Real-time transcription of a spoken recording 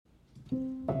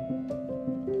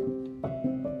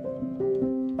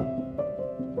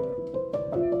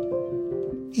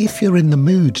If you're in the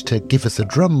mood to give us a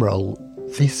drum roll,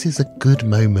 this is a good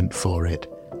moment for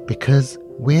it, because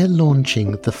we're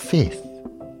launching the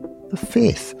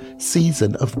fifth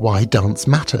season of Why Dance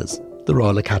Matters, the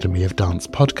Royal Academy of Dance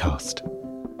podcast.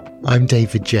 I'm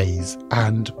David Jays,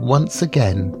 and once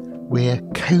again, we're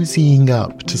cozying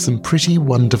up to some pretty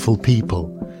wonderful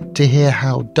people to hear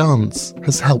how dance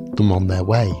has helped them on their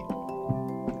way.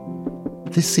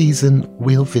 This season,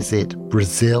 we'll visit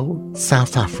Brazil,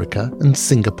 South Africa and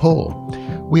Singapore.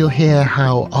 We'll hear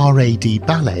how RAD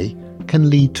Ballet can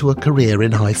lead to a career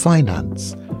in high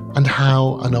finance, and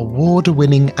how an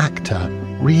award-winning actor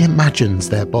reimagines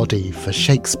their body for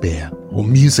Shakespeare or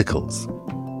musicals.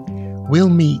 We'll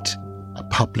meet a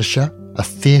publisher, a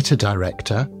theatre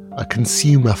director, a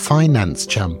consumer finance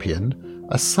champion,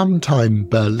 a sometime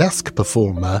burlesque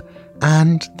performer,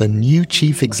 and the new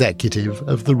chief executive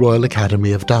of the Royal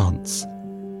Academy of Dance.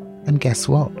 And guess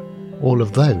what? All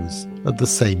of those are the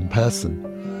same person.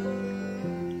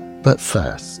 But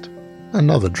first,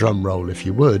 another drum roll if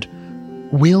you would,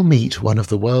 we'll meet one of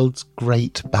the world's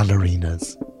great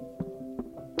ballerinas.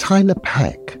 Tyler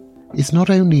Peck is not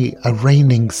only a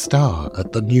reigning star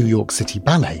at the New York City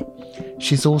Ballet,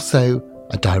 she's also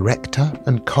a director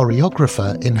and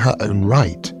choreographer in her own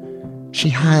right. She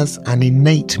has an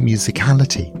innate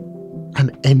musicality,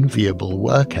 an enviable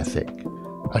work ethic,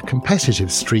 a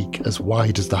competitive streak as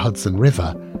wide as the Hudson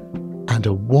River, and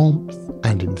a warmth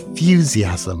and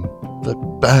enthusiasm that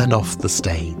burn off the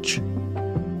stage.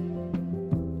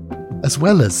 As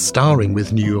well as starring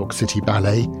with New York City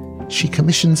Ballet, she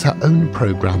commissions her own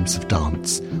programs of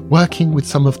dance, working with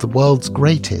some of the world's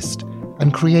greatest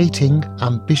and creating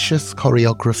ambitious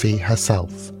choreography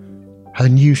herself. Her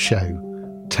new show,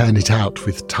 Turn It Out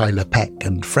with Tyler Peck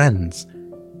and Friends,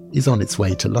 is on its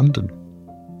way to London.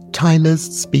 Tyler's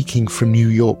speaking from New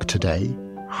York today,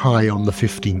 high on the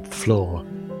 15th floor.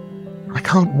 I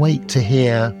can't wait to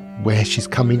hear where she's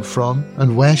coming from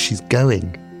and where she's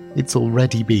going. It's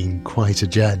already been quite a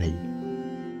journey.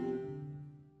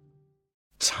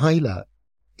 Tyler,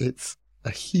 it's a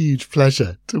huge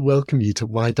pleasure to welcome you to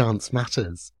Why Dance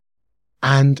Matters.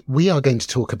 And we are going to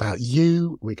talk about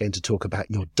you, we're going to talk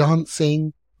about your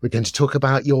dancing, we're going to talk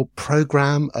about your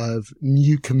program of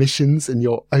new commissions and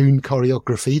your own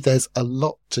choreography. There's a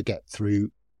lot to get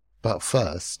through. But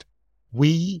first,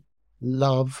 we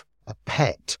love a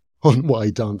pet on Why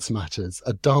Dance Matters.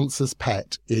 A dancer's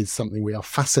pet is something we are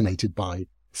fascinated by.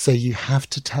 So you have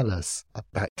to tell us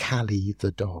about Callie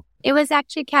the dog. It was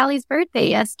actually Callie's birthday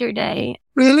yesterday.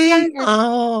 Really? Yeah.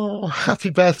 Oh, happy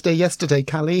birthday yesterday,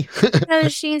 Callie. So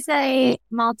she's a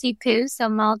Maltipoo, so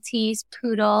Maltese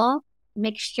poodle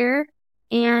mixture.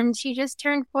 And she just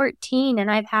turned 14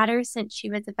 and I've had her since she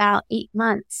was about 8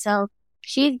 months. So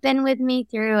she's been with me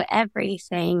through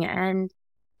everything. And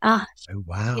oh,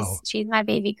 wow. She's my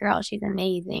baby girl. She's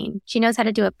amazing. She knows how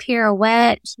to do a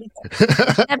pirouette. She's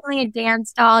definitely a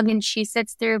dance dog, and she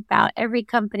sits through about every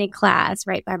company class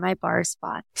right by my bar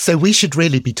spot. So we should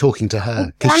really be talking to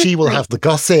her, because she will have the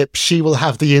gossip. She will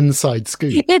have the inside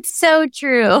scoop. It's so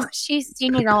true. She's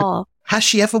seen it all. Has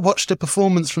she ever watched a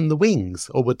performance from the Wings,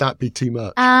 or would that be too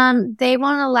much? They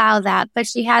won't allow that, but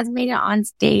she has made it on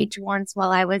stage once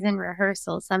while I was in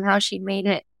rehearsal. Somehow she made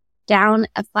it down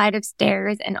a flight of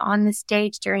stairs and on the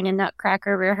stage during a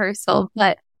Nutcracker rehearsal.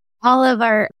 But all of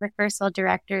our rehearsal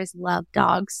directors love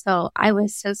dogs, so I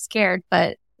was so scared,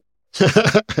 but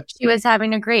she was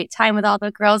having a great time with all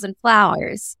the girls and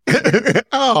flowers.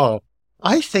 Oh,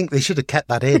 I think they should have kept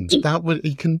that in.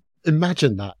 You can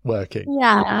imagine that working.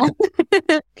 Yeah.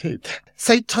 Okay.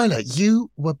 So, Tyler, you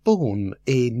were born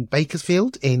in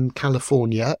Bakersfield in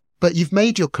California, but you've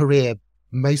made your career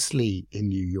mostly in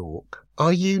New York.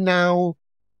 Are you now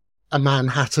a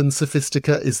Manhattan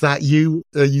sophisticate? Is that you?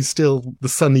 Are you still the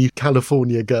sunny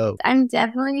California girl? I'm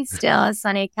definitely still a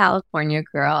sunny California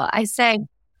girl. I say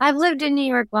I've lived in New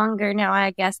York longer now,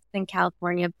 I guess, than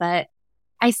California, but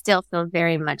I still feel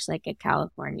very much like a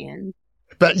Californian.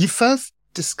 But you first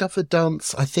discovered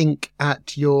dance, I think,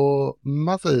 at your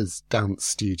mother's dance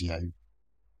studio.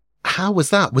 How was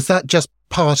that? Was that just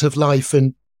part of life,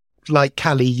 and like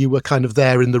Callie, you were kind of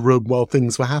there in the room while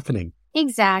things were happening?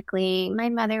 Exactly. My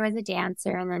mother was a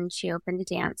dancer, and then she opened a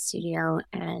dance studio,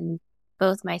 and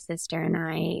both my sister and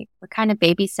I were kind of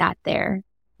babysat there.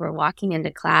 We're walking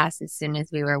into class as soon as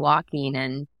we were walking,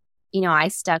 and, you know, I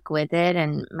stuck with it.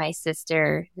 And my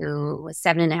sister, who was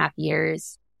 7.5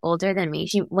 years older than me,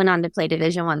 she went on to play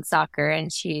Division I soccer,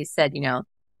 and she said, you know,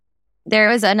 there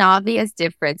was an obvious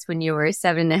difference when you were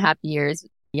 7.5 years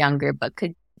younger, but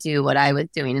could do what I was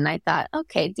doing. And I thought,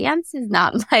 okay, dance is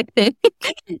not my thing.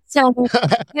 So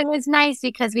it was nice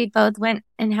because we both went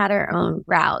and had our own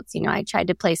routes. You know, I tried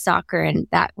to play soccer and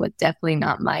that was definitely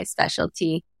not my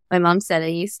specialty. My mom said I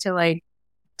used to like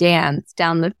dance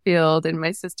down the field and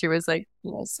my sister was like,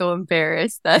 you know, so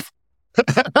embarrassed that.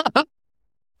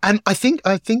 And I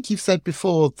think you've said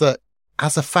before that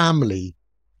as a family,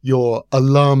 you're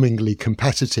alarmingly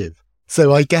competitive.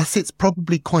 So I guess it's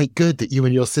probably quite good that you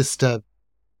and your sister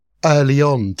early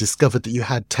on discovered that you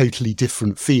had totally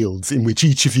different fields in which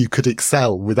each of you could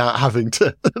excel without having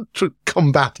to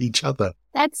combat each other.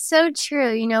 That's so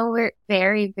true. You know, we're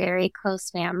very, very close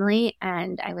family.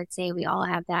 And I would say we all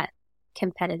have that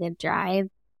competitive drive.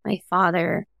 My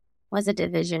father was a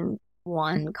Division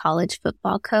I college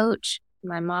football coach.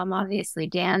 My mom obviously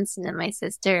danced, and then my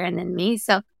sister, and then me.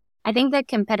 So I think that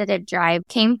competitive drive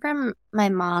came from my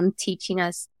mom teaching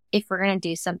us if we're going to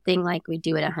do something, like we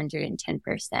do it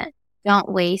 110%.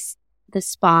 Don't waste the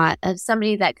spot of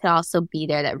somebody that could also be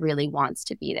there that really wants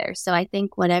to be there. So I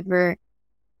think whatever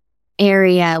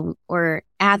area or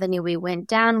avenue we went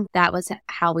down, that was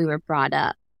how we were brought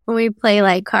up. When we play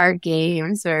like card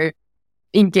games or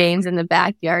in games in the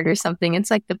backyard or something,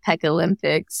 it's like the Peck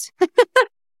Olympics.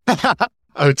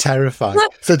 Oh, terrifying.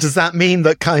 So does that mean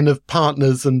that kind of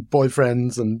partners and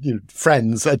boyfriends and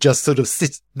friends are just sort of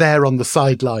sit there on the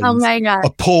sidelines? Oh my God.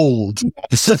 Appalled.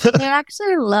 They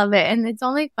actually love it. And it's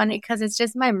only funny because it's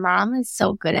just my mom is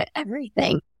so good at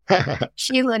everything.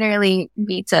 She literally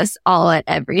beats us all at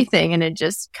everything. And it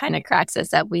just kind of cracks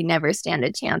us up. We never stand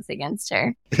a chance against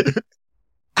her.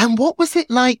 And what was it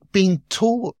like being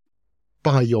taught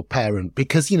by your parent?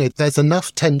 Because, there's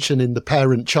enough tension in the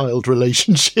parent-child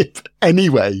relationship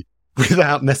anyway,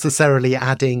 without necessarily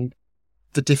adding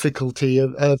the difficulty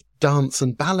of dance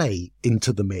and ballet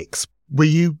into the mix. Were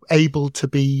you able to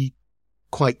be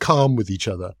quite calm with each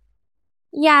other?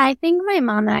 Yeah, I think my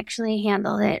mom actually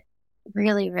handled it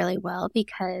really, really well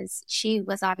because she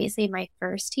was obviously my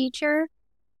first teacher.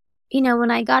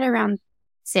 When I got around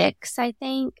 6, I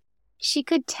think, she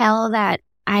could tell that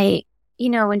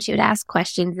when she would ask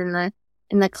questions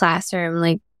in the classroom,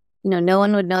 like, no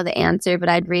one would know the answer, but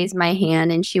I'd raise my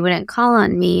hand and she wouldn't call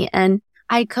on me. And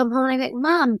I'd come home and I'd be like,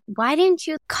 Mom, why didn't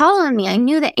you call on me? I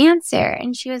knew the answer.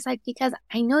 And she was like, because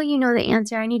I know you know the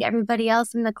answer. I need everybody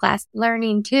else in the class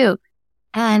learning too.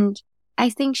 And I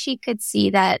think she could see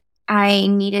that I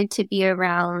needed to be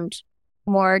around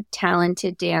more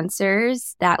talented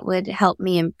dancers that would help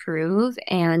me improve.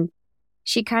 And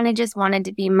she kind of just wanted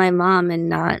to be my mom and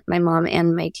not my mom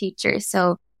and my teacher.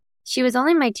 So she was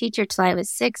only my teacher till I was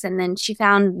 6. And then she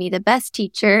found me the best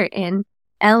teacher in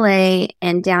LA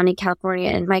and down in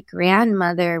California. And my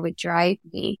grandmother would drive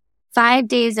me 5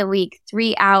 days a week,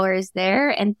 3 hours there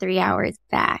and 3 hours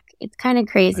back. It's kind of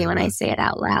crazy when I say it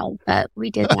out loud, but we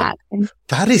did that.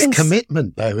 That is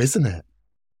commitment though, isn't it?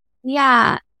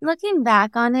 Yeah. Looking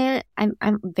back on it,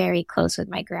 I'm very close with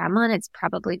my grandma, and it's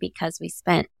probably because we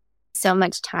spent so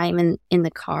much time in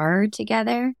the car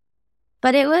together,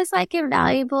 but it was like a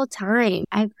valuable time.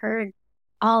 I've heard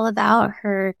all about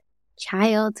her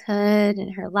childhood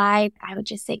and her life. I would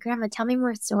just say, Grandma, tell me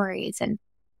more stories. And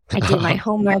I do my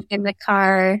homework in the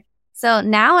car. So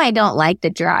now I don't like the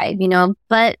drive,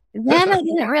 but then I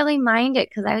didn't really mind it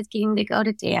because I was getting to go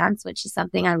to dance, which is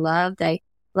something I loved. I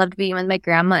loved being with my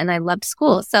grandma and I loved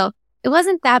school. So it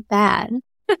wasn't that bad.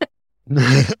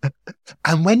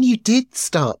 And when you did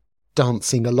start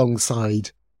dancing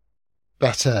alongside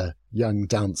better young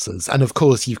dancers, and of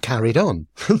course you've carried on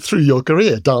through your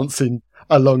career dancing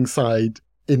alongside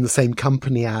in the same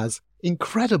company as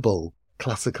incredible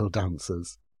classical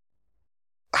dancers.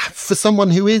 For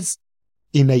someone who is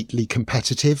innately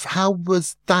competitive, how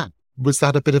was that? Was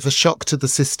that a bit of a shock to the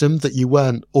system that you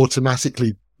weren't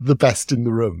automatically the best in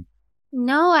the room?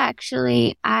 No,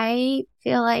 actually, I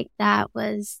feel like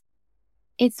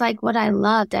it's like what I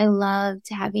loved. I loved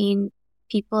having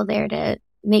people there to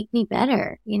make me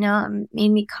better, it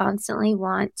made me constantly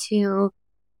want to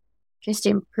just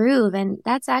improve. And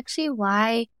that's actually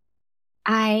why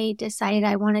I decided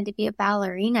I wanted to be a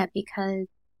ballerina, because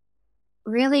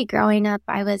really growing up,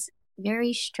 I was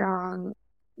very strong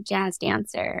jazz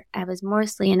dancer. I was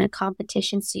mostly in a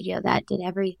competition studio that did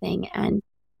everything. And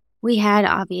we had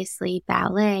obviously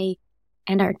ballet,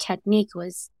 and our technique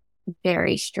was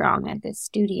very strong at this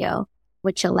studio,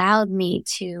 which allowed me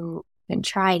to even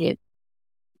try to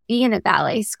be in a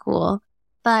ballet school.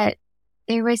 But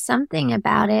there was something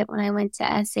about it when I went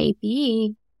to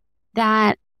SAB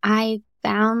that I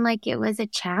found like it was a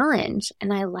challenge.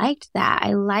 And I liked that.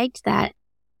 I liked that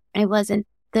I wasn't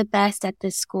the best at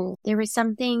this school. There was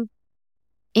something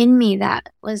in me that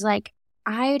was like,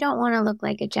 I don't want to look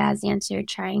like a jazz dancer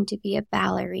trying to be a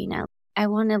ballerina. I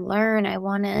want to learn. I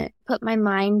want to put my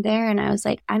mind there. And I was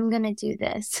like, I'm going to do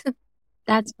this.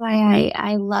 That's why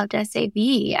I loved SAB.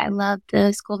 I loved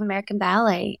the School of American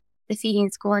Ballet, the feeding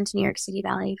school into New York City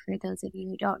Ballet, for those of you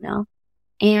who don't know.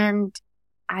 And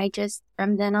I just,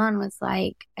 from then on, was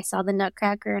like, I saw the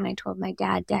Nutcracker and I told my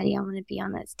dad, Daddy, I want to be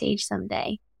on that stage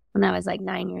someday, when I was like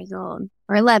 9 years old,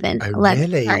 or 11. Oh,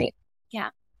 11, really? sorry. Yeah.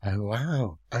 Oh,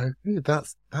 wow. Oh,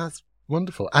 that's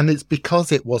wonderful. And it's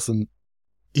because it wasn't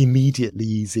immediately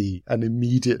easy and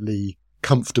immediately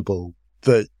comfortable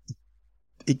that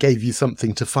it gave you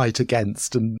something to fight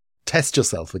against and test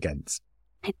yourself against.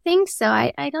 I think so.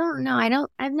 I don't know.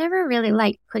 I've never really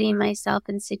liked putting myself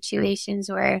in situations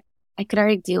where I could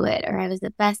already do it or I was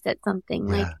the best at something.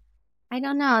 Yeah. Like, I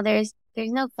don't know. There's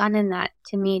no fun in that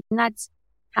to me. And that's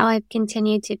how I've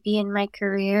continued to be in my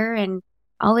career, and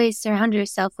always surround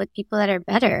yourself with people that are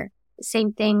better.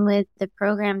 Same thing with the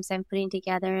programs I'm putting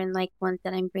together and like ones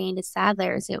that I'm bringing to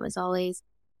Sadler's. It was always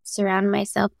surround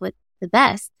myself with the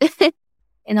best.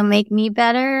 It'll make me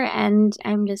better, and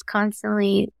I'm just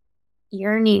constantly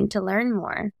yearning to learn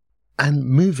more. And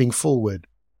moving forward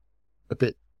a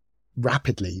bit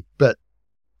rapidly, but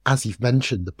as you've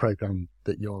mentioned, the program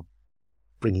that you're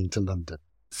bringing to London.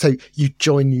 So you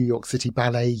joined New York City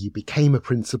Ballet, you became a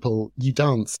principal, you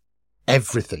danced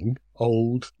everything,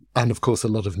 old, and of course a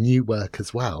lot of new work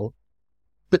as well.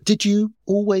 But did you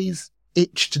always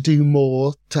itch to do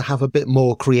more, to have a bit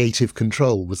more creative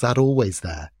control? Was that always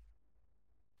there?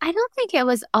 I don't think it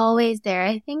was always there.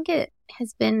 I think it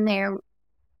has been there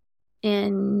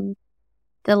in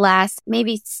the last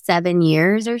maybe 7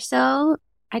 years or so.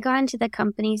 I got into the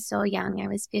company so young. I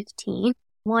was 15.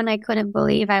 One, I couldn't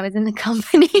believe I was in the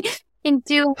company. And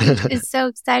two, I was just so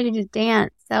excited to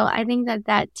dance. So I think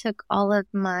that took all of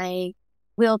my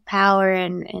willpower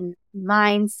and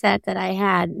mindset that I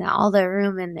had, and all the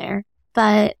room in there.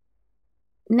 But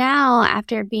now,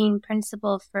 after being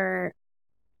principal for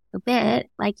a bit,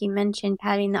 like you mentioned,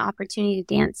 having the opportunity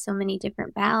to dance so many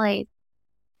different ballets,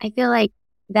 I feel like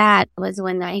that was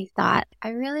when I thought, I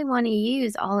really want to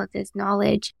use all of this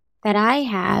knowledge that I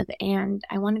have, and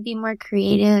I want to be more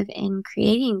creative in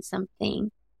creating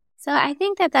something. So I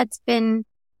think that's been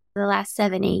the last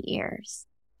 7-8 years.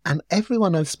 And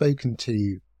everyone I've spoken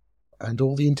to and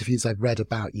all the interviews I've read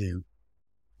about you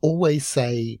always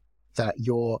say that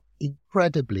you're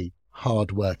incredibly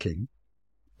hardworking,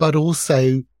 but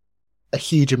also a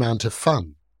huge amount of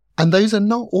fun. And those are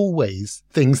not always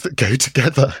things that go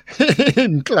together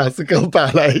in classical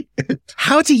ballet.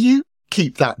 How do you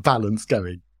keep that balance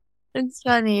going? It's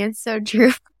funny. It's so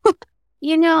true.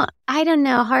 I don't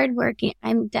know. Hardworking.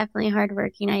 I'm definitely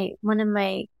hardworking. One of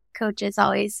my coaches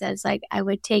always says, like, I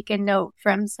would take a note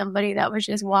from somebody that was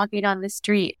just walking on the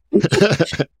street.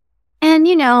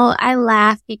 And, I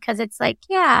laugh because it's like,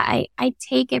 yeah, I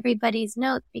take everybody's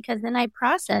notes because then I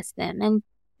process them, and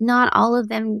not all of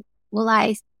them will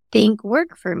I think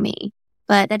work for me.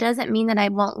 But that doesn't mean that I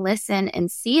won't listen and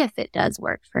see if it does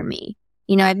work for me.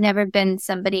 I've never been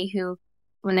somebody who,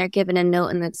 when they're given a note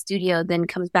in the studio, then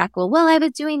comes back, well, I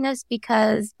was doing this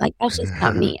because, like, that's just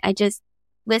not me. I just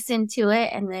listen to it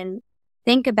and then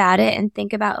think about it and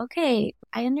think about, okay,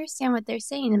 I understand what they're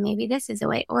saying, and maybe this is a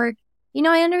way, or,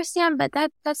 I understand, but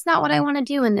that's not what I want to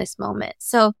do in this moment.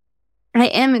 So I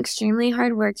am extremely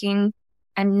hardworking.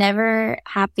 I'm never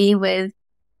happy I'm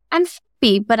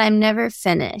happy, but I'm never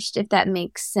finished, if that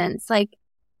makes sense. Like,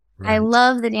 right. I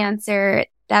love the dancer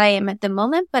that I am at the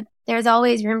moment, but there's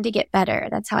always room to get better.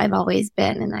 That's how I've always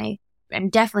been. And I'm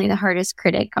definitely the hardest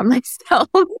critic on myself.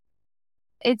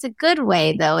 It's a good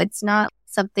way, though. It's not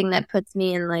something that puts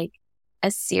me in like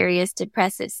a serious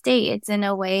depressive state. It's in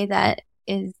a way that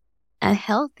is a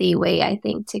healthy way, I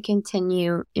think, to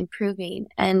continue improving.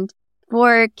 And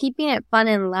for keeping it fun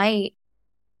and light,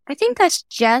 I think that's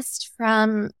just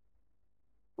from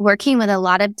working with a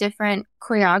lot of different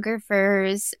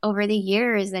choreographers over the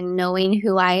years and knowing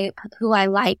who I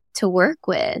like to work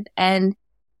with. And,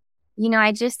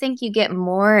 I just think you get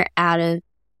more out of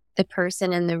the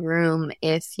person in the room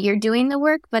if you're doing the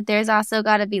work, but there's also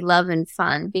got to be love and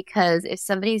fun, because if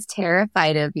somebody's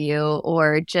terrified of you,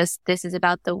 or just this is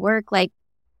about the work, like,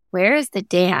 where is the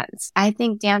dance? I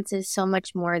think dance is so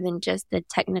much more than just the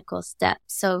technical steps.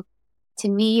 So to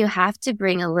me, you have to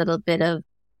bring a little bit of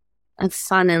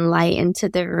fun and light into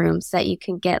the room so that you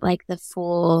can get like the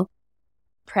full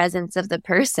presence of the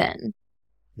person.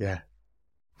 Yeah.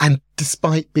 And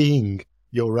despite being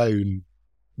your own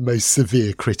most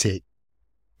severe critic,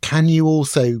 can you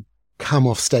also come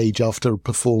off stage after a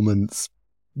performance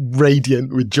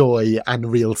radiant with joy and a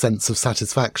real sense of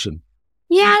satisfaction?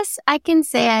 Yes, I can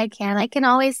say I can. I can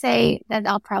always say that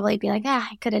I'll probably be like,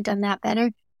 I could have done that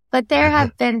better. But there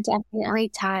have been definitely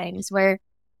times where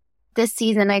this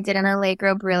season I did an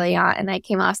Allegro Brilliant and I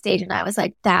came off stage and I was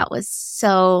like, that was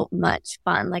so much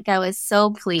fun. Like I was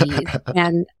so pleased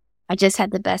and I just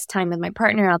had the best time with my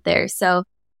partner out there. So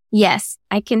yes,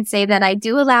 I can say that I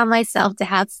do allow myself to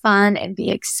have fun and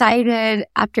be excited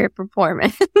after a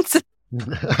performance.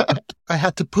 I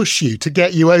had to push you to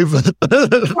get you over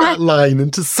that line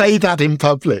and to say that in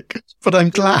public, but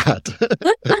I'm glad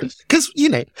because,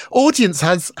 audience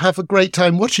have a great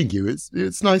time watching you.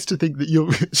 It's nice to think that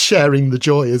you're sharing the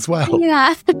joy as well.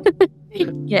 Yeah.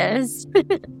 Yes.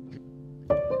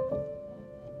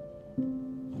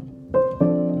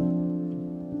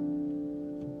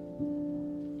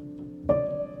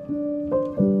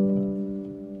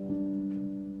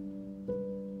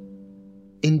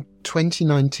 In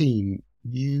 2019,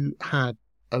 you had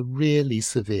a really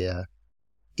severe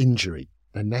injury,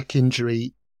 a neck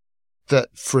injury that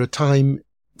for a time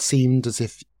seemed as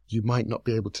if you might not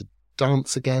be able to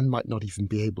dance again, might not even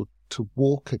be able to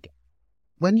walk again.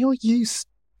 When you're used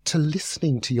to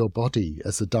listening to your body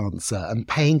as a dancer and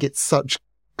paying it such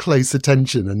close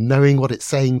attention and knowing what it's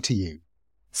saying to you,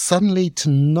 suddenly to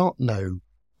not know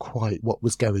quite what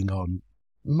was going on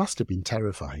must have been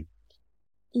terrifying.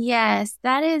 Yes,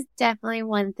 that is definitely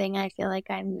one thing I feel like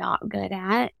I'm not good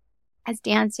at. As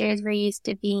dancers, we're used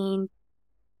to being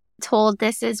told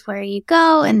this is where you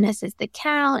go and this is the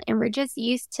count. And we're just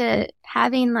used to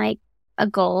having like a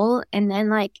goal and then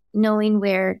like knowing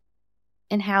where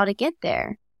and how to get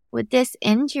there. With this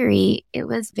injury, it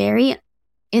was very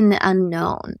in the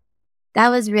unknown. That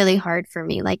was really hard for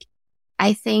me. Like,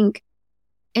 I think,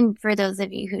 and for those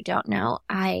of you who don't know,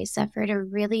 I suffered a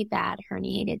really bad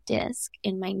herniated disc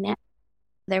in my neck.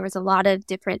 There was a lot of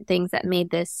different things that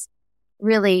made this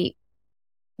really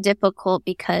difficult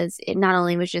because it not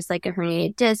only was just like a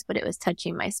herniated disc, but it was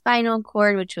touching my spinal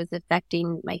cord, which was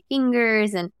affecting my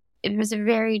fingers. And it was a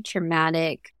very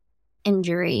traumatic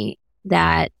injury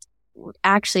that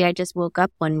actually I just woke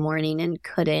up one morning and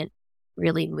couldn't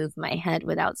really move my head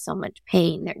without so much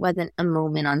pain. There wasn't a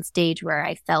moment on stage where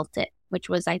I felt it, which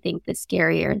was, I think, the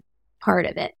scarier part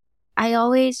of it. I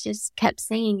always just kept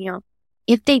saying,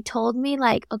 if they told me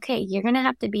like, okay, you're going to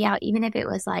have to be out, even if it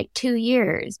was like 2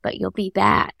 years, but you'll be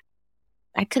back.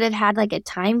 I could have had like a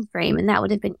time frame and that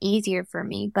would have been easier for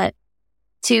me. But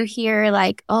to hear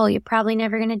like, oh, you're probably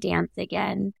never going to dance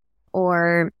again,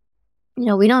 or,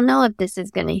 we don't know if this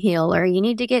is going to heal, or you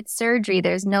need to get surgery.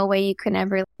 There's no way you can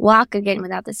ever walk again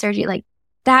without the surgery. Like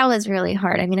that was really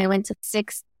hard. I mean, I went to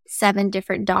 6-7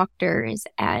 different doctors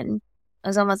and it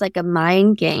was almost like a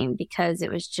mind game because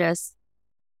it was just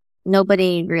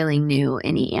nobody really knew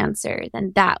any answers.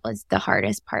 And that was the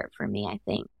hardest part for me, I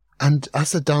think. And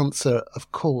as a dancer,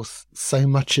 of course, so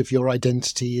much of your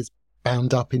identity is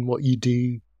bound up in what you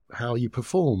do, how you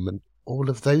perform and all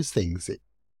of those things. It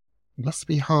must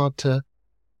be hard to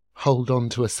hold on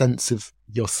to a sense of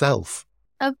yourself.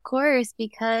 Of course,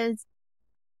 because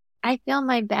I feel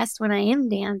my best when I am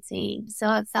dancing.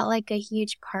 So it felt like a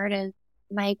huge part of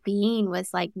my being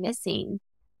was like missing.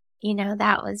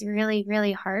 That was really,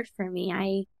 really hard for me.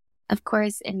 I, of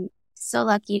course, am so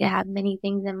lucky to have many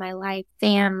things in my life,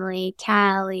 family,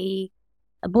 Callie,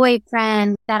 a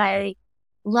boyfriend that I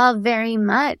love very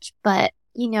much. But,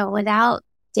 without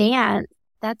dance,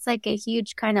 that's like a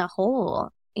huge kind of hole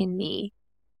in me.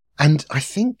 And I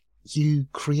think you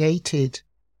created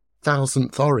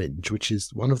Thousandth Orange, which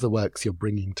is one of the works you're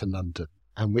bringing to London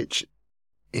and which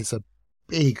is a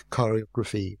big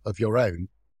choreography of your own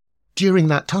during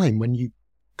that time when you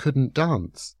couldn't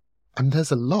dance. And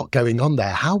there's a lot going on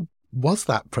there. How was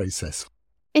that process?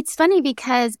 It's funny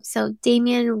because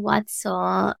Damien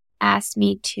Wetzel asked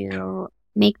me to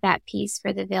make that piece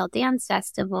for the Vail Dance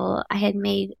Festival. I had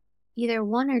made either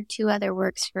 1 or 2 other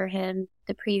works for him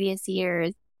the previous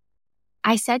years.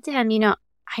 I said to him,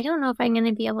 I don't know if I'm going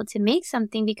to be able to make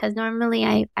something because normally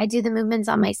I do the movements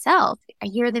on myself. I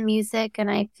hear the music and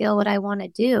I feel what I want to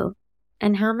do.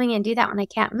 And how am I going to do that when I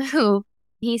can't move?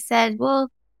 He said,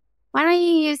 well, why don't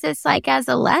you use this like as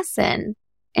a lesson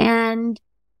and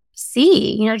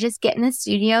see, just get in the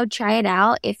studio, try it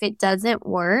out. If it doesn't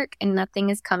work and nothing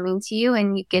is coming to you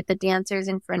and you get the dancers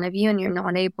in front of you and you're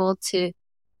not able to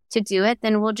do it,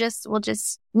 then we'll just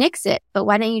nix it. But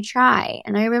why don't you try?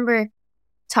 And I remember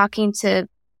talking to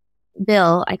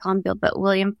Bill, I call him Bill, but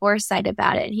William Forsythe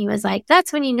about it. And he was like,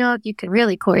 that's when you know if you can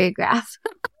really choreograph.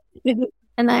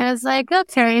 And I was like,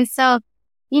 okay. So,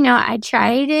 I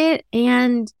tried it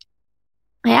and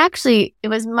it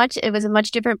was a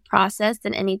much different process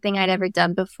than anything I'd ever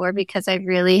done before because I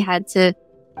really had to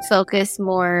focus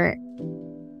more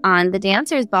on the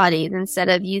dancers' bodies instead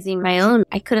of using my own.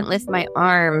 I couldn't lift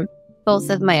both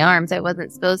of my arms. I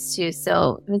wasn't supposed to.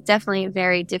 So it was definitely a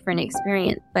very different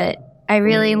experience, but I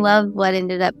really loved what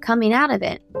ended up coming out of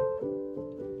it.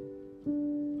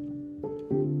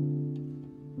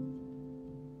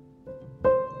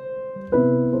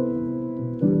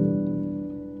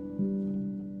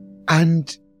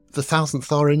 And The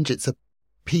Thousandth Orange, it's a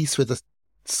piece with a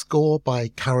score by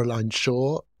Caroline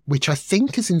Shaw, which I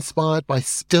think is inspired by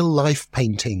still life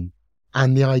painting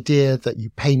and the idea that you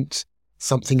paint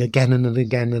something again and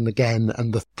again and again,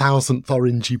 and the thousandth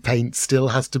orange you paint still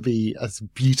has to be as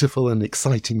beautiful and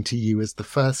exciting to you as the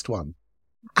first one.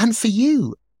 And for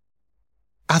you,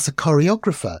 as a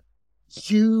choreographer,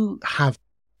 you have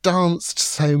danced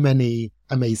so many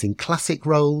amazing classic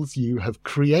roles. You have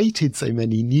created so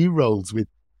many new roles with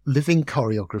living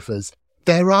choreographers.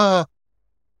 There are,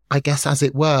 I guess, as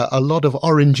it were, a lot of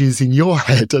oranges in your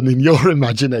head and in your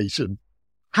imagination.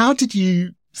 How did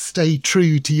you stay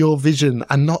true to your vision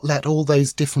and not let all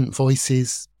those different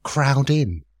voices crowd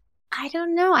in? I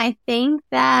don't know. I think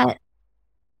that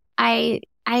I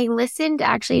listened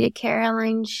actually to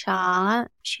Caroline Shaw.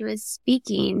 She was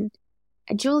speaking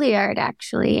at Juilliard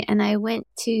actually, and I went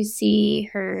to see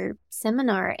her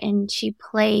seminar, and she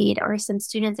played, or some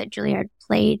students at Juilliard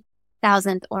played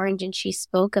Thousandth Orange, and she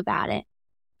spoke about it.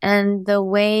 And the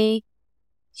way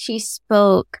she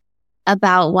spoke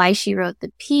about why she wrote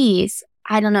the piece,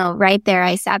 I don't know, right there,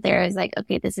 I sat there, I was like,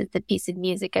 okay, this is the piece of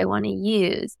music I want to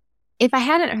use. If I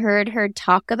hadn't heard her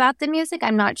talk about the music,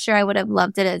 I'm not sure I would have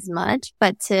loved it as much,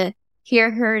 but to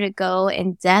hear her to go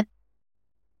in depth,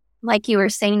 like you were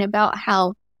saying about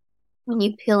how when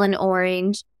you peel an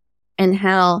orange and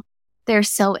how they're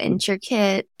so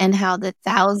intricate and how the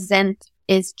thousandth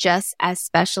is just as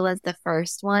special as the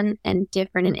first one and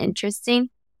different and interesting.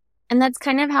 And that's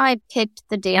kind of how I picked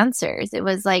the dancers. It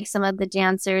was like some of the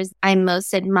dancers I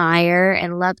most admire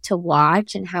and love to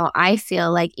watch, and how I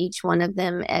feel like each one of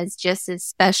them is just as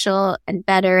special and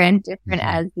better and different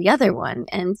as the other one.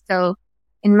 And so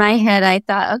in my head, I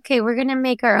thought, okay, we're going to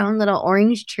make our own little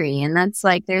orange tree. And that's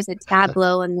like, there's a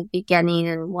tableau in the beginning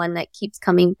and one that keeps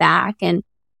coming back. And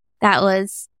that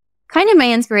was kind of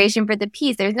my inspiration for the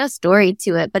piece. There's no story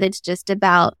to it, but it's just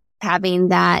about having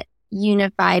that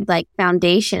unified like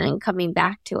foundation and coming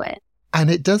back to it. And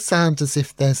it does sound as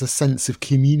if there's a sense of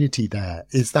community there.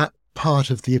 Is that part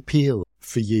of the appeal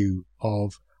for you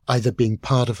of either being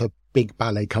part of a big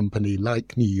ballet company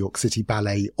like New York City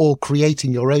Ballet, or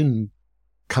creating your own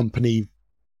company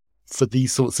for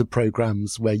these sorts of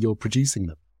programs where you're producing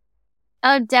them?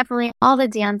 Oh, definitely. All the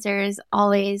dancers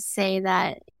always say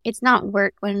that it's not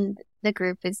work when the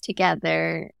group is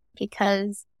together,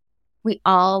 because we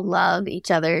all love each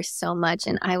other so much.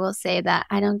 And I will say that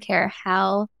I don't care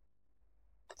how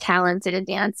talented a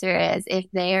dancer is, if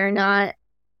they are not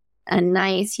a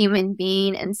nice human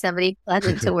being and somebody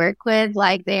pleasant to work with,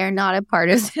 like, they are not a part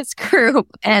of this group.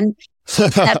 And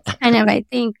that's kind of, I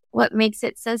think, what makes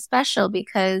it so special,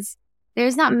 because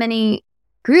there's not many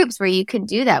groups where you can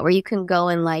do that, where you can go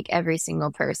and like every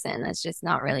single person. That's just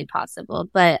not really possible.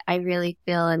 But I really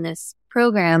feel in this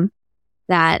program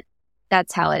that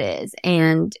that's how it is.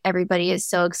 And everybody is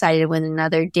so excited when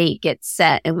another date gets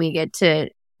set and we get to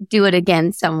do it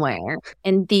again somewhere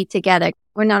and be together.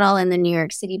 We're not all in the New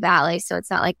York City Ballet, so it's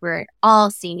not like we're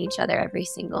all seeing each other every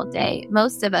single day.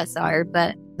 Most of us are,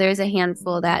 but there's a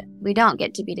handful that we don't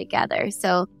get to be together.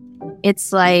 So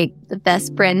it's like the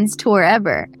best friends tour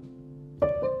ever.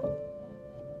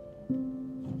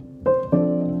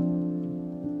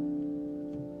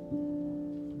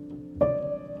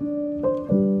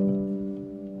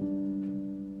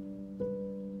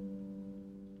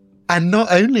 And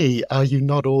not only are you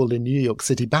not all in New York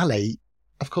City Ballet,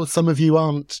 of course, some of you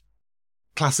aren't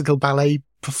classical ballet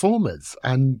performers.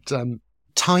 And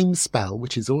Time Spell,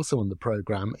 which is also on the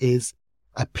program, is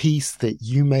a piece that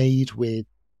you made with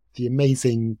the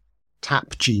amazing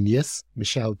tap genius,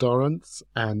 Michelle Dorrance,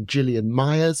 and Gillian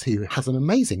Myers, who has an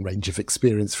amazing range of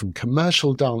experience from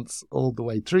commercial dance all the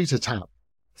way through to tap.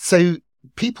 So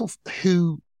people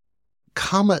who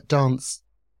come at dance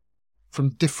from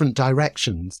different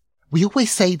directions, we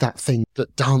always say that thing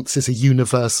that dance is a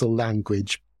universal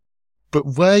language,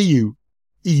 but were you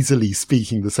easily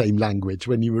speaking the same language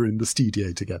when you were in the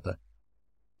studio together?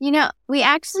 You know, we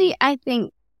actually, I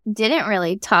think, didn't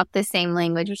really talk the same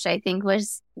language, which I think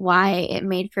was why it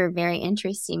made for a very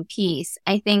interesting piece.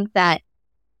 I think that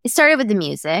it started with the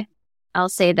music. I'll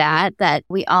say that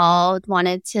we all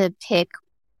wanted to pick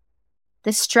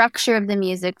the structure of the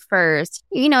music first.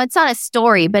 You know, it's not a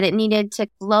story, but it needed to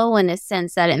flow in a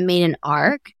sense that it made an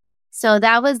arc. So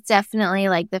that was definitely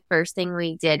like the first thing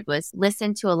we did was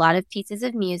listen to a lot of pieces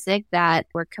of music that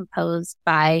were composed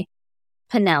by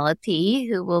Penelope,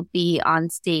 who will be on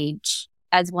stage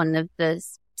as one of the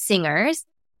singers,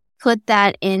 put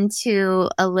that into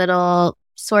a little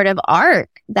sort of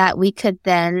arc that we could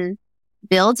then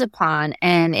build upon.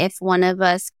 And if one of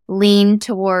us leaned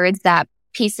towards that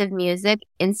piece of music,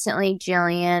 instantly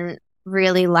Jillian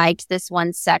really liked this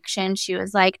one section. She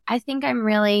was like, I think I'm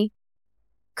really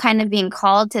kind of being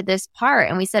called to this part.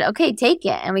 And we said, okay, take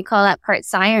it. And we call that part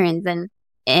Sirens. And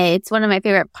it's one of my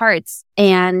favorite parts.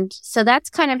 And so that's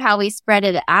kind of how we spread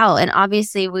it out. And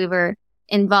obviously we were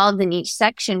involved in each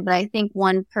section, but I think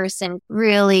one person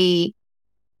really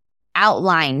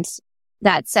outlined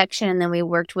that section and then we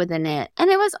worked within it. And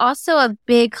it was also a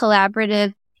big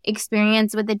collaborative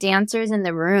experience with the dancers in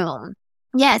the room.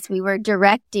 Yes, we were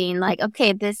directing like,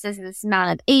 okay, this is this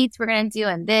amount of eights we're going to do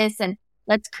and this, and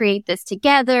let's create this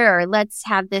together, or let's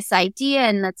have this idea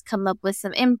and let's come up with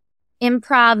some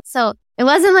improv. So it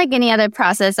wasn't like any other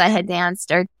process I had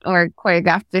danced or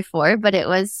choreographed before, but it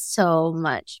was so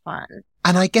much fun.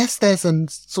 And I guess there's a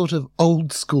sort of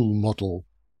old school model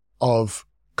of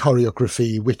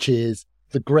choreography, which is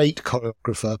the great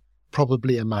choreographer,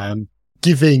 probably a man,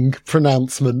 giving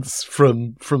pronouncements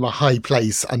from a high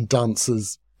place and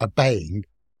dancers obeying.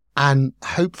 And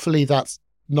hopefully that's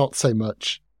not so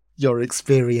much your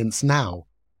experience now.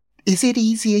 Is it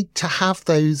easy to have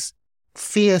those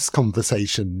fierce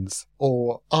conversations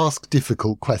or ask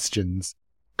difficult questions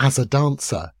as a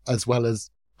dancer as well as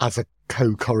a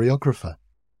co-choreographer?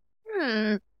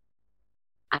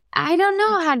 I don't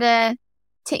know how to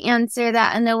answer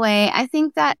that in a way. I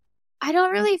think that I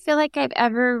don't really feel like I've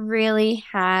ever really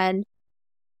had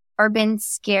or been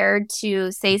scared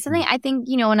to say something. I think,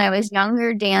 when I was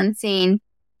younger dancing,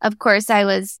 of course, I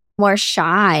was more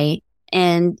shy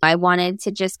and I wanted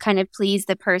to just kind of please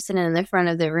the person in the front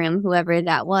of the room, whoever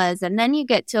that was. And then you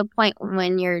get to a point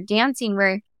when you're dancing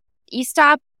where you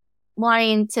stop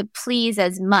wanting to please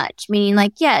as much, meaning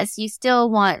like, yes, you still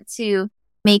want to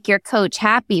make your coach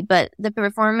happy, but the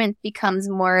performance becomes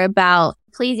more about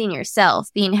pleasing yourself,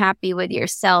 being happy with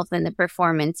yourself and the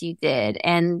performance you did.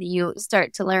 And you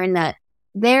start to learn that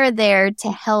they're there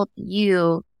to help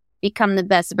you become the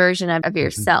best version of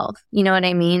yourself. You know what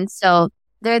I mean? So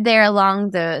they're there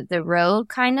along the road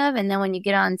kind of. And then when you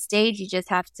get on stage, you just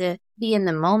have to be in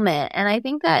the moment. And I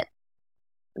think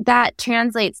that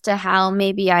translates to how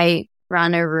maybe I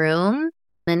run a room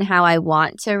and how I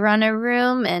want to run a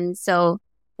room. And so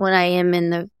when I am in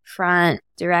the front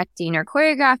directing or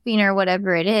choreographing or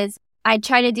whatever it is, I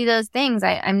try to do those things.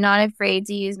 I'm not afraid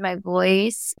to use my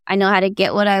voice. I know how to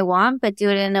get what I want, but do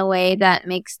it in a way that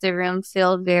makes the room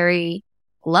feel very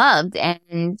loved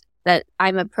and that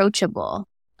I'm approachable.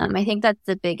 I think that's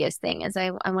the biggest thing is I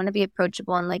want to be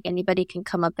approachable and like anybody can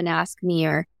come up and ask me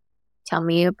or tell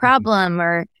me a problem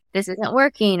or this isn't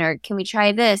working or can we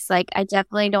try this? Like I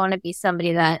definitely don't want to be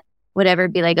somebody that would ever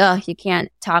be like, oh, you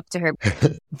can't talk to her.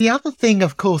 The other thing,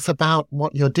 of course, about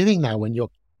what you're doing now when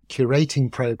you're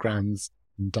curating programs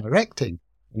and directing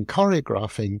and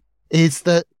choreographing is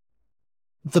that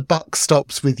the buck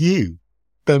stops with you.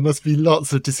 There must be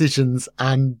lots of decisions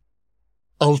and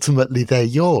ultimately they're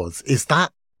yours. Is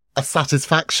that a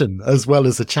satisfaction as well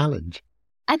as a challenge?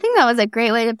 I think that was a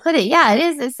great way to put it. Yeah, it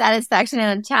is a satisfaction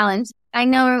and a challenge. I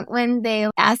know when they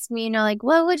ask me, like,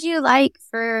 what would you like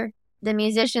for the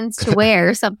musicians to wear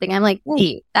or something? I'm like,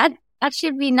 wait, that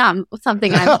should be not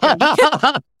something I'm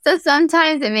thinking. So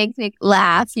sometimes it makes me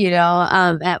laugh,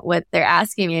 at what they're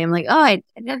asking me. I'm like, oh, I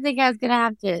didn't think I was going to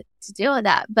have to deal with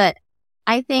that. But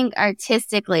I think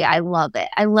artistically, I love it.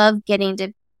 I love getting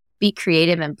to be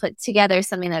creative and put together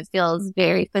something that feels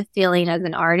very fulfilling as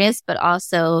an artist, but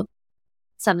also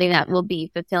something that will be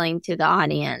fulfilling to the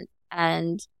audience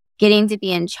and getting to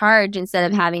be in charge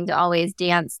instead of having to always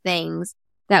dance things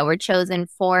that were chosen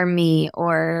for me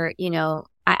or,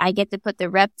 I get to put the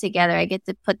rep together. I get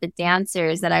to put the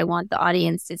dancers that I want the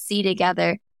audience to see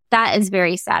together. That is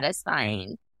very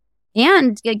satisfying.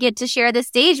 And you get to share the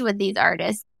stage with these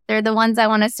artists. They're the ones I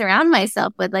want to surround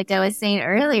myself with. Like I was saying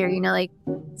earlier,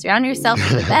 surround yourself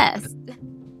with the best.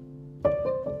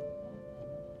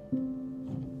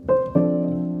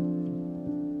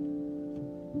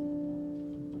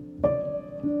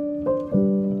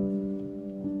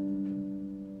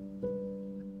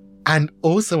 And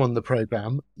also on the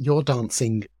program, you're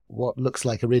dancing what looks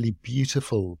like a really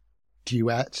beautiful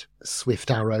duet,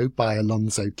 Swift Arrow by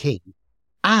Alonzo King.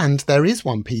 And there is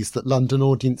one piece that London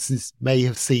audiences may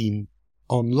have seen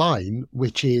online,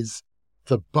 which is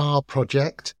the Bar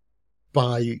Project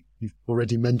by, you've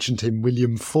already mentioned him,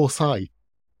 William Forsythe.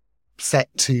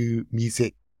 set to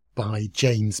music by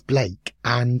James Blake.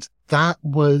 And that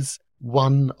was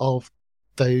one of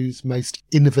those most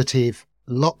innovative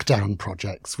lockdown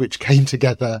projects, which came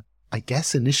together, I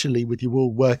guess, initially with you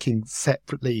all working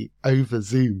separately over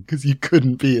Zoom because you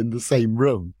couldn't be in the same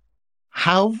room.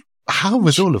 How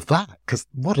was all of that? Because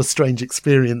what a strange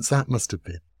experience that must have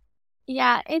been.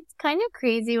 Yeah, it's kind of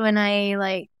crazy when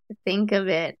I think of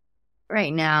it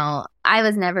right now. I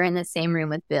was never in the same room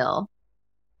with Bill.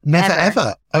 Never,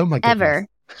 ever. Oh my goodness.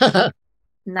 Ever.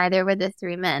 Neither were the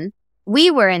three men.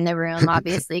 We were in the room,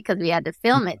 obviously, because we had to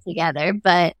film it together.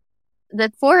 But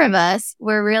the four of us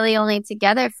were really only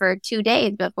together for 2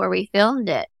 days before we filmed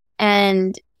it.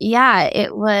 And yeah,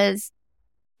 it was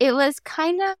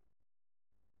kind of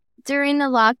during the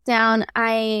lockdown,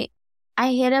 I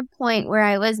hit a point where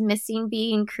I was missing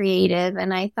being creative.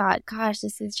 And I thought, gosh,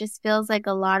 just feels like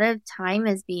a lot of time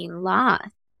is being lost.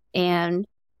 And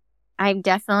I'm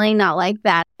definitely not like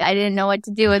that. I didn't know what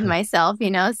to do with myself,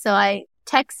 so I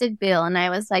texted Bill and I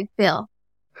was like, Bill,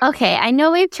 okay, I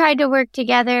know we've tried to work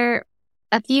together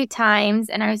a few times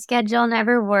and our schedule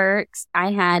never works.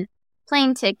 I had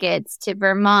plane tickets to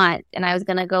Vermont and I was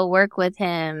going to go work with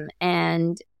him.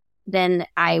 And then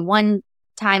I one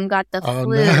time got the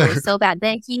flu so bad.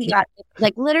 Then he got,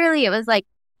 literally, it was like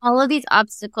all of these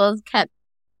obstacles kept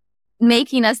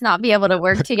making us not be able to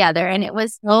work together. And it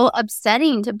was so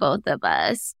upsetting to both of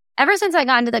us. Ever since I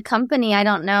got into the company, I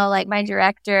don't know, my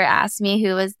director asked me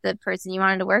who was the person you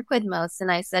wanted to work with most.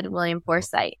 And I said, William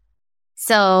Forsythe.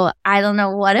 So I don't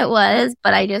know what it was,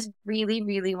 but I just really,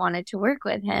 really wanted to work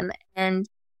with him. And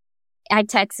I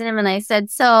texted him and I said,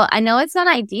 so I know it's not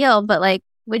ideal, but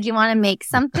would you want to make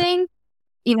something,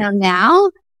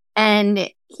 now? And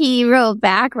he wrote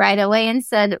back right away and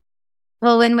said,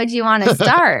 well, when would you want to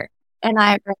start? And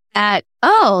I wrote back,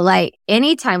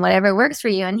 anytime, whatever works for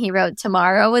you. And he wrote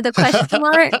tomorrow with a question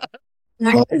mark. And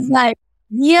I was like,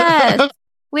 yes.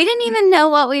 We didn't even know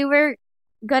what we were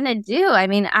going to do. I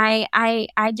mean, I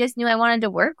just knew I wanted to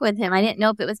work with him. I didn't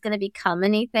know if it was going to become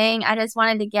anything. I just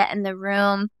wanted to get in the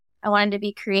room. I wanted to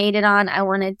be created on. I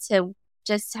wanted to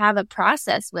just have a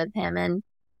process with him. And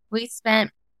we spent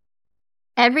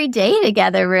every day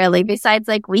together, really, besides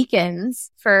weekends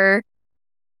for,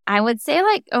 I would say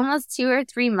almost 2 or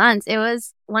 3 months. It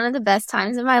was one of the best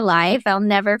times of my life. I'll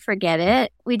never forget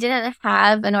it. We didn't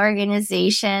have an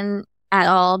organization at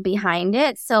all behind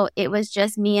it. So it was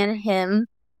just me and him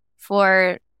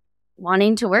for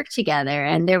wanting to work together.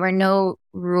 And there were no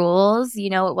rules.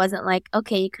 It wasn't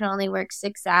okay, you can only work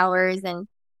 6 hours and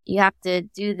you have to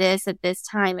do this at this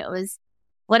time. It was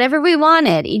whatever we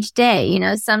wanted each day.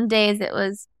 Some days it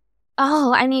was,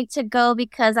 oh, I need to go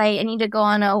because I need to go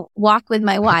on a walk with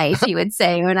my wife, he would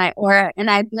say. And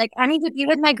I'd be like, I need to be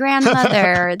with my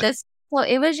grandmother or this. So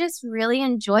it was just really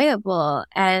enjoyable.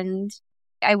 And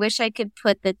I wish I could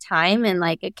put the time in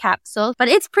a capsule, but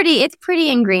it's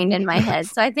pretty ingrained in my head.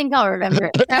 So I think I'll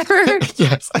remember it forever.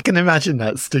 Yes, I can imagine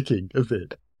that sticking a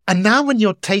bit. And now when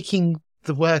you're taking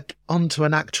the work onto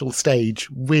an actual stage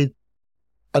with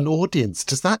an audience,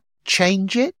 does that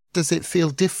change it? Does it feel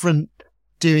different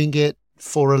doing it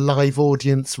for a live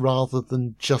audience rather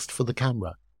than just for the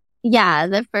camera? Yeah,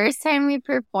 the first time we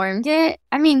performed it,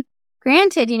 I mean,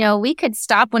 granted, we could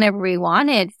stop whenever we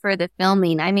wanted for the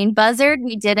filming. I mean, Buzzard,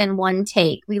 we did in one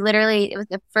take. It was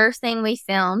the first thing we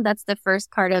filmed. That's the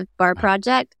first part of our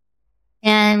project.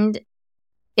 And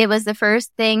it was the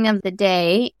first thing of the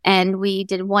day. And we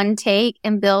did one take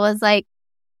and Bill was like,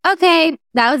 okay,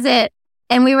 that was it.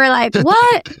 And we were like,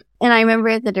 what? And I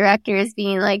remember the directors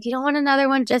being like, you don't want another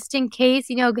one just in case,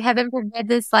 heaven forbid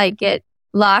this get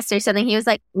lost or something. He was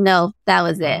like, no, that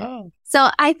was it. Oh. So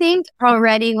I think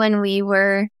already when we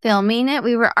were filming it,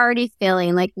 we were already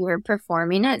feeling like we were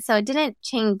performing it. So it didn't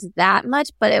change that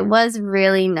much, but it was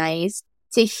really nice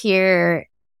to hear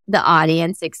the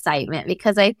audience excitement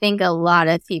because I think a lot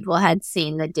of people had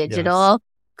seen the digital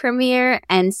premiere.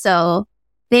 And so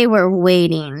they were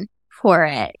waiting for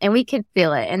it and we could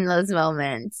feel it in those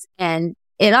moments. And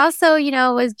it also,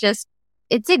 was just,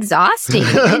 it's exhausting,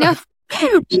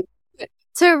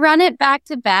 to run it back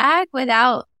to back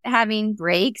without having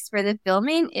breaks for the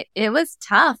filming. It was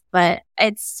tough, but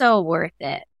it's so worth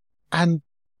it. And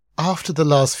after the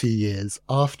last few years,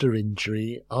 after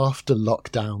injury, after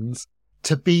lockdowns,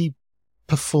 to be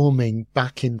performing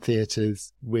back in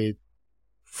theatres with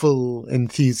full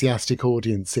enthusiastic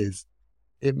audiences,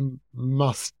 it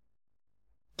must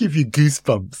give you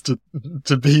goosebumps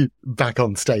to be back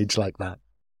on stage like that.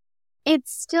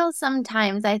 It's still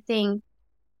sometimes, I think,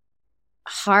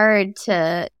 hard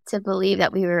to believe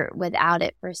that we were without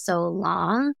it for so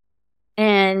long.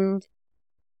 And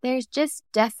there's just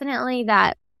definitely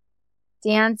that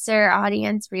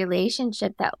dancer-audience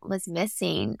relationship that was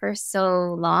missing for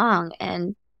so long.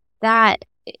 And that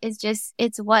is just,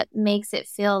 it's what makes it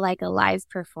feel like a live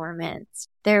performance.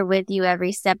 They're with you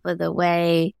every step of the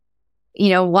way,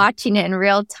 watching it in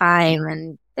real time.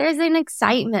 And there's an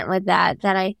excitement with that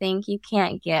I think you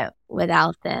can't get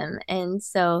without them. And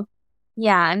so,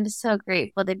 yeah, I'm just so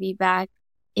grateful to be back,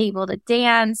 able to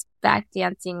dance, back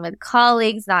dancing with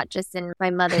colleagues, not just in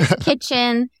my mother's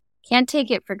kitchen. Can't take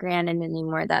it for granted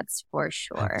anymore, that's for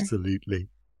sure. Absolutely.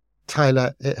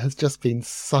 Tyler, it has just been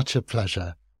such a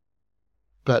pleasure.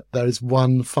 But there is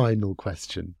one final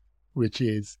question, which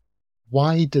is,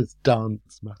 why does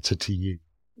dance matter to you?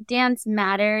 Dance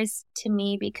matters to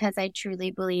me because I truly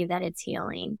believe that it's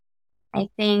healing. I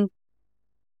think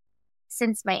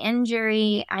since my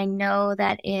injury, I know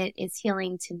that it is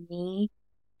healing to me.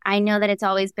 I know that it's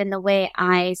always been the way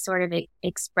I sort of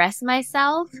express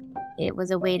myself. It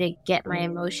was a way to get my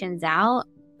emotions out.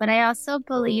 But I also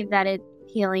believe that it's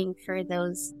healing for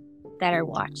those that are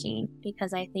watching,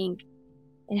 because I think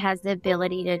it has the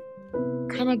ability to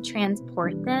kind of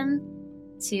transport them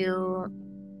to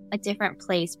a different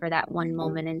place for that one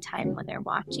moment in time when they're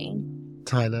watching.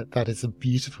 Tyler, that is a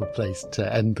beautiful place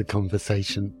to end the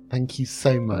conversation. Thank you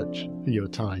so much for your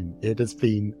time. It has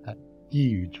been a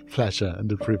huge pleasure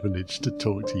and a privilege to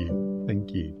talk to you.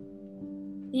 Thank you.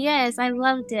 Yes, I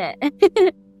loved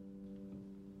it.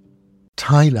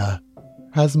 Tyler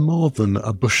has more than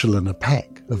a bushel and a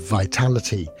peck of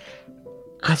vitality.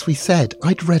 As we said,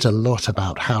 I'd read a lot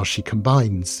about how she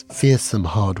combines fearsome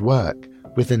hard work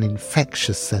with an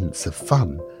infectious sense of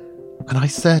fun, and I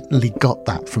certainly got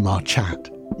that from our chat.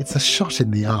 It's a shot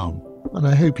in the arm, and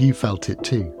I hope you felt it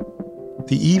too.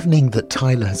 The evening that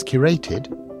Tyler has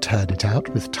curated, Turn It Out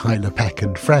with Tyler Peck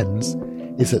and Friends,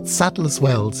 is at Sadler's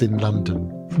Wells in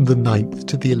London from the 9th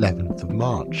to the 11th of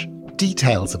March.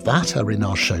 Details of that are in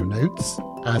our show notes,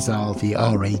 as are the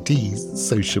RAD's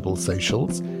sociable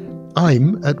socials.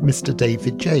 I'm at Mr.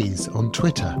 David Jays on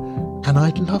Twitter, and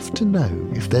I'd love to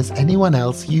know if there's anyone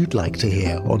else you'd like to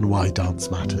hear on Why Dance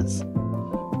Matters.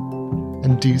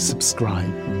 And do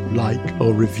subscribe, like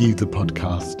or review the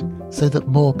podcast so that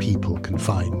more people can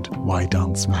find Why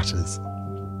Dance Matters.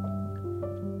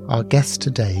 Our guest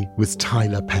today was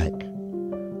Tyler Peck.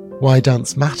 Why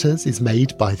Dance Matters is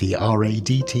made by the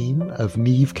RAD team of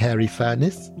Niamh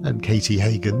Carey-Furness and Katie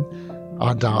Hagan,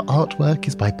 and our artwork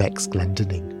is by Bex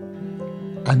Glendinning.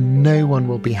 And no one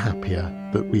will be happier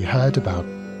that we heard about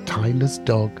Tyler's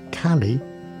dog, Callie,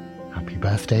 happy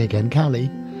birthday again, Callie,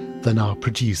 than our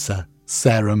producer,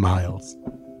 Sarah Miles.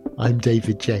 I'm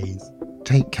David Jays.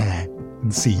 Take care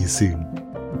and see you soon.